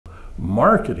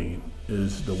Marketing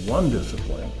is the one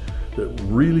discipline that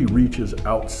really reaches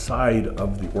outside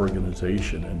of the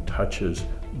organization and touches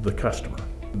the customer.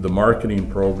 The marketing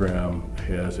program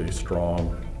has a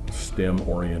strong STEM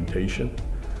orientation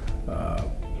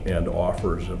and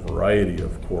offers a variety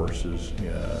of courses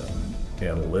in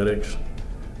analytics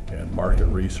and market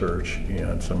research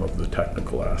and some of the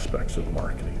technical aspects of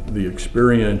marketing. The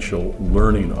experiential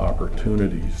learning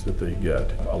opportunities that they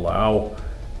get allow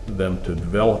them to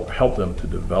help them to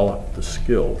develop the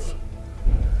skills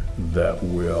that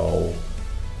will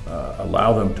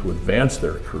allow them to advance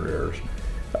their careers.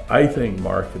 I think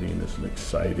marketing is an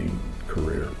exciting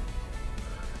career.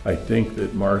 I think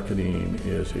that marketing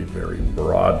is a very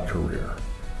broad career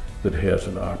that has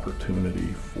an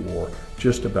opportunity for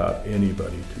just about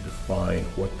anybody to define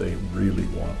what they really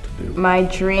want to do. My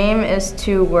dream is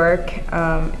to work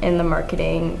in the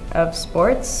marketing of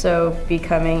sports, so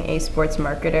becoming a sports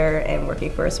marketer and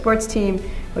working for a sports team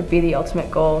would be the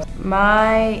ultimate goal.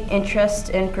 My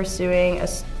interest in pursuing a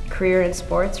career in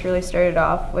sports really started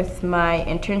off with my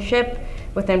internship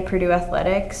within Purdue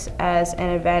Athletics as an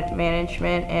event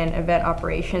management and event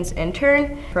operations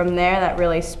intern. From there, that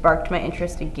really sparked my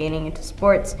interest in getting into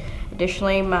sports.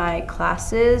 Additionally, my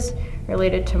classes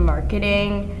related to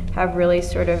marketing have really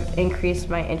sort of increased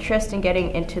my interest in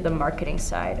getting into the marketing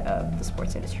side of the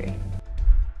sports industry.